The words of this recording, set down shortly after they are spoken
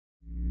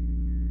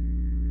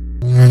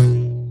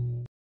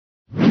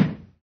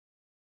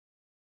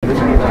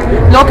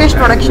Lokesh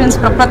productions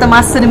ಪ್ರಪ್ರಥಮ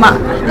cinema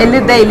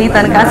ಎಲ್ಲಿದ್ದೆ ಇಲ್ಲಿ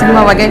ತನಕ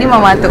ಸಿನಿಮಾ ಬಗ್ಗೆ ನಿಮ್ಮ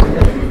ಮಾತು.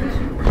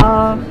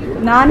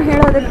 ನಾನು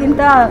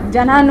ಹೇಳೋದಕ್ಕಿಂತ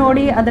ಜನ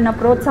ನೋಡಿ ಅದನ್ನು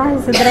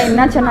ಪ್ರೋತ್ಸಾಹಿಸಿದ್ರೆ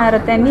ಇನ್ನೂ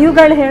ಚೆನ್ನಾಗಿರುತ್ತೆ.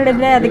 ನೀವುಗಳು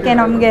ಹೇಳಿದ್ರೆ ಅದಕ್ಕೆ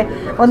ನಮಗೆ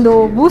ಒಂದು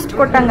ಬೂಸ್ಟ್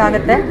ಕೊಟ್ಟಂಗೆ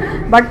ಆಗುತ್ತೆ.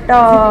 ಬಟ್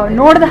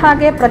ನೋಡಿದ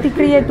ಹಾಗೆ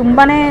ಪ್ರತಿಕ್ರಿಯೆ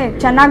ತುಂಬಾ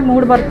ಚೆನ್ನಾಗಿ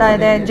ಮೂಡಿ ಬರ್ತಾ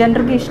ಇದೆ,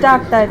 ಜನರಿಗೆ ಇಷ್ಟ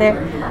ಆಗ್ತಾ ಇದೆ.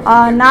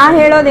 ನಾ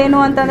ಹೇಳೋದೇನು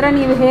ಅಂತಂದರೆ,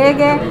 ನೀವು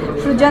ಹೇಗೆ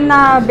ಸೃಜನ್ನ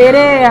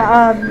ಬೇರೆ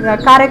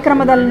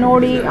ಕಾರ್ಯಕ್ರಮದಲ್ಲಿ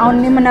ನೋಡಿ ಅವ್ನು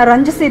ನಿಮ್ಮನ್ನು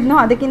ರಂಜಿಸಿದ್ನೋ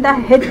ಅದಕ್ಕಿಂತ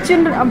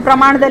ಹೆಚ್ಚಿನ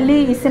ಪ್ರಮಾಣದಲ್ಲಿ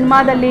ಈ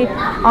ಸಿನಿಮಾದಲ್ಲಿ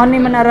ಅವ್ನು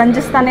ನಿಮ್ಮನ್ನು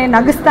ರಂಜಿಸ್ತಾನೆ,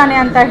 ನಗಿಸ್ತಾನೆ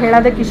ಅಂತ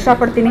ಹೇಳೋದಕ್ಕೆ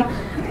ಇಷ್ಟಪಡ್ತೀನಿ.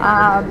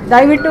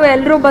 ದಯವಿಟ್ಟು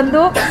ಎಲ್ಲರೂ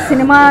ಬಂದು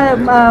ಸಿನಿಮಾ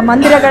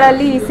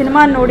ಮಂದಿರಗಳಲ್ಲಿ ಈ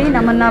ಸಿನಿಮಾ ನೋಡಿ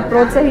ನಮ್ಮನ್ನು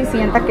ಪ್ರೋತ್ಸಾಹಿಸಿ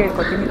ಅಂತ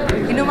ಕೇಳ್ಕೊತೀನಿ.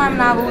 ಇನ್ನು ಮ್ಯಾಮ್,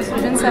 ನಾವು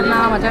ಸೃಜನ್ ಸರ್ನ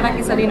ಮಜಾ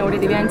ಟಾಕೀಸಲ್ಲಿ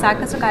ನೋಡಿದ್ದೀವಿ ಆ್ಯಂಡ್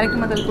ಸಾಕಷ್ಟು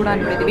ಕಾರ್ಯಕ್ರಮದಲ್ಲಿ ಕೂಡ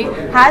ನೋಡಿದ್ದೀವಿ.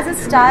 ಹ್ಯಾಸ್ ಎ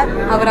ಸ್ಟಾರ್,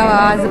 ಅವರ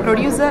as A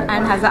producer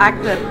and has a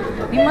actor,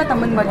 ನಿಮ್ಮ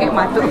ತಮ್ಮನ ಬಗ್ಗೆ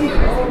ಮಾತು.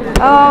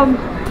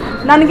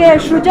 ನನಗೆ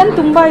ಸೃಜನ್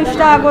ತುಂಬ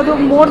ಇಷ್ಟ ಆಗೋದು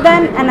ಮೋರ್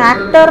ದ್ಯಾನ್ ಆ್ಯನ್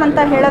ಆ್ಯಕ್ಟರ್ ಅಂತ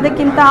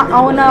ಹೇಳೋದಕ್ಕಿಂತ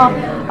ಅವನ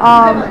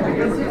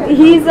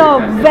he is a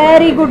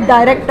very good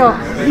director.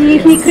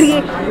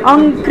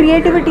 ಅವ್ನ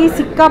ಕ್ರಿಯೇಟಿವಿಟಿ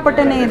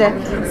ಸಿಕ್ಕಾಪಟ್ಟೆ ಇದೆ.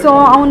 ಸೊ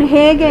ಅವ್ನು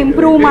ಹೇಗೆ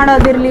ಇಂಪ್ರೂವ್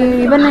ಮಾಡೋದಿರಲಿ,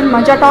 ಈವನ್ ಇನ್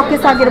ಮಜಾ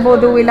ಟಾಕೀಸ್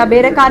ಆಗಿರ್ಬೋದು ಇಲ್ಲ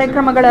ಬೇರೆ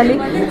ಕಾರ್ಯಕ್ರಮಗಳಲ್ಲಿ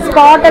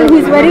ಸ್ಪಾಟಲ್ಲಿ ಹೀ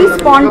ಈಸ್ ವೆರಿ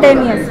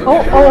ಸ್ಪಾಂಟೇನಿಯಸ್.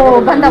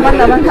 ಬಂದ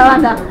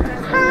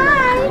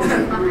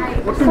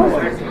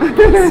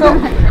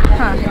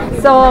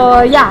ಸೊ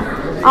ಯಾ,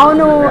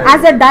 ಅವನು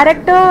as A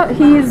director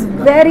he is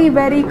very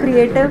very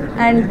creative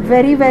and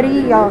very very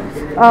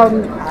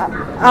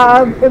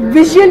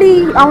visually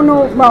ಅವನು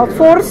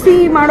ಫೋರ್ಸಿ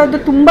ಮಾಡೋದು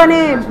ತುಂಬಾ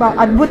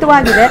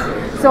ಅದ್ಭುತವಾಗಿದೆ.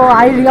 So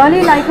I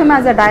really like him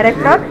as a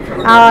director.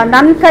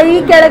 ನನ್ನ ಕೈ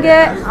ಕೆಳಗೆ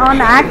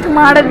ಅವನು ಆ್ಯಕ್ಟ್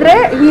ಮಾಡಿದ್ರೆ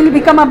heal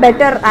become a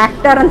better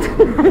actor ಅಂತ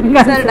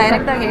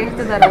ಡೈರೆಕ್ಟಾಗಿ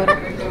ಹೇಳ್ತಿದ್ದಾರೆ ಅವರು.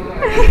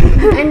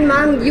 ಅಂಡ್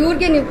ಮ್ಯಾಮ್,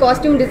 ಇವ್ರಿಗೆ ನೀವು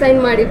ಕಾಸ್ಟ್ಯೂಮ್ ಡಿಸೈನ್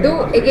ಮಾಡಿದ್ದು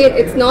again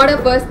it's not a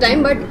first time,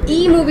 but ಈ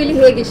ಮೂವಿಲಿ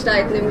ಹೇಗೆ ಇಷ್ಟ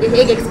ಆಯ್ತು ನಿಮಗೆ,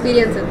 ಹೇಗೆ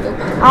ಎಕ್ಸ್ಪೀರಿಯನ್ಸ್ ಇತ್ತು?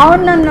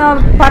 ಅವ್ನು ನನ್ನ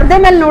ಪರ್ದೆ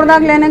ಮೇಲೆ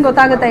ನೋಡಿದಾಗ್ಲೇ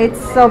ಗೊತ್ತಾಗುತ್ತೆ.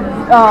 It's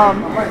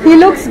he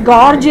looks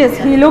gorgeous,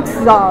 he looks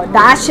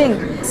dashing,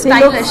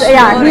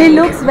 he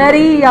looks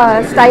very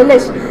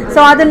stylish. So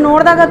ಅದನ್ನು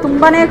ನೋಡಿದಾಗ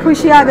ತುಂಬಾ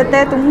ಖುಷಿ ಆಗುತ್ತೆ,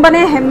 ತುಂಬಾ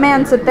ಹೆಮ್ಮೆ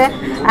ಅನಿಸುತ್ತೆ.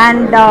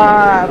 ಆ್ಯಂಡ್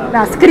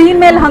ಸ್ಕ್ರೀನ್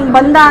ಮೇಲೆ ಹಂಗೆ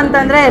ಬಂದ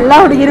ಅಂತಂದರೆ ಎಲ್ಲ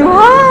ಹುಡುಗಿರು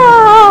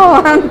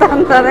ಅಂತ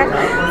ಅಂತಾರೆ.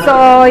 So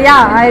yeah,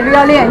 I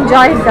really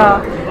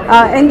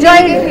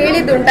enjoy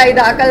ಹೇಳಿದ್ದುಂಟಾ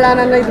ಇದು ಹಾಕಲ್ಲ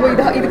ನಾನು ಇದು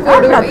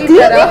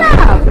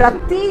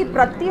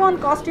ಪ್ರತಿಯೊಂದು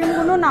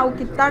ಕಾಸ್ಟ್ಯೂಮ್ಗೂ ನಾವು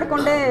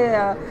ಕಿತ್ತಾಡ್ಕೊಂಡೇ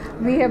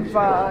ವಿ ಹ್ಯಾವ್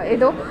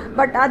ಇದು.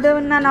 ಬಟ್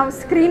ಅದನ್ನು ನಾವು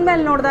ಸ್ಕ್ರೀನ್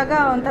ಮೇಲೆ ನೋಡಿದಾಗ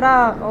ಒಂಥರ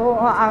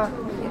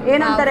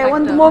ಏನಂತಾರೆ,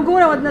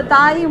 ಒಂದು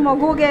ತಾಯಿ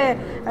ಮಗುಗೆ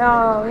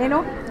ಏನು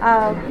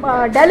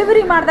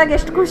ಡೆಲಿವರಿ ಮಾಡಿದಾಗ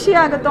ಎಷ್ಟು ಖುಷಿ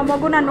ಆಗುತ್ತೋ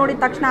ಮಗುನ ನೋಡಿದ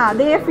ತಕ್ಷಣ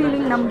ಅದೇ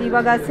ಫೀಲಿಂಗ್ ನಮ್ಗೆ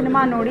ಇವಾಗ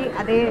ಸಿನಿಮಾ ನೋಡಿ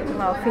ಅದೇ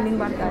ಫೀಲಿಂಗ್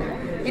ಬರ್ತಾ ಇದೆ.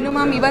 ಇನ್ನು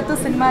ಮ್ಯಾಮ್, ಇವತ್ತು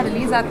ಸಿನಿಮಾ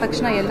ರಿಲೀಸ್ ಆದ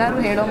ತಕ್ಷಣ ಎಲ್ಲರೂ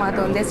ಹೇಳೋ ಮಾತು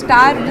ಒಂದೇ,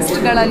 star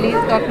ಲಿಸ್ಟ್ಗಳಲ್ಲಿ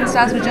top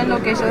star Srujan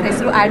Lokesh ಅವ್ರ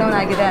ಹೆಸರು ಆ್ಯಡ್ ಆನ್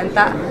ಆಗಿದೆ ಅಂತ.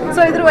 ಸೊ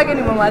ಇದ್ರ ಬಗ್ಗೆ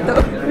ನಿಮ್ಮ ಮಾತು?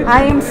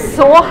 I am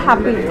so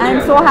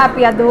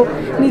happy. ಅದು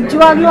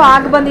ನಿಜವಾಗ್ಲೂ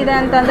ಆಗಿ ಬಂದಿದೆ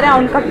ಅಂತಂದರೆ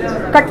ಅವ್ನು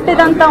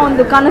ಕಟ್ಟಿದಂಥ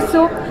ಒಂದು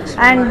ಕನಸು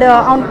ಆ್ಯಂಡ್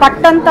ಅವ್ನು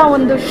ಪಟ್ಟಂಥ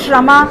ಒಂದು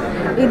ಶ್ರಮ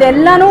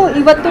ಇದೆಲ್ಲನೂ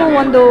ಇವತ್ತು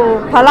ಒಂದು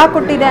ಫಲ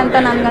ಕೊಟ್ಟಿದೆ ಅಂತ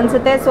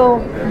ನನಗನ್ಸುತ್ತೆ. ಸೊ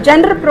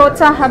ಜನರ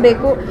ಪ್ರೋತ್ಸಾಹ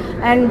ಬೇಕು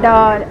ಆ್ಯಂಡ್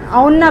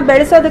ಅವನ್ನ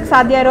ಬೆಳೆಸೋದಕ್ಕೆ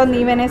ಸಾಧ್ಯ ಇರೋದು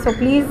ನೀವೇನೆ. ಸೊ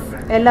ಪ್ಲೀಸ್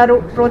ಎಲ್ಲರೂ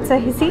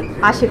ಪ್ರೋತ್ಸಾಹಿಸಿ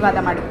ಆಶೀರ್ವಾದ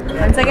ಮಾಡಿ.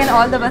 Once again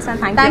all the best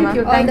and thank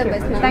you.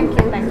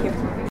 Thank you.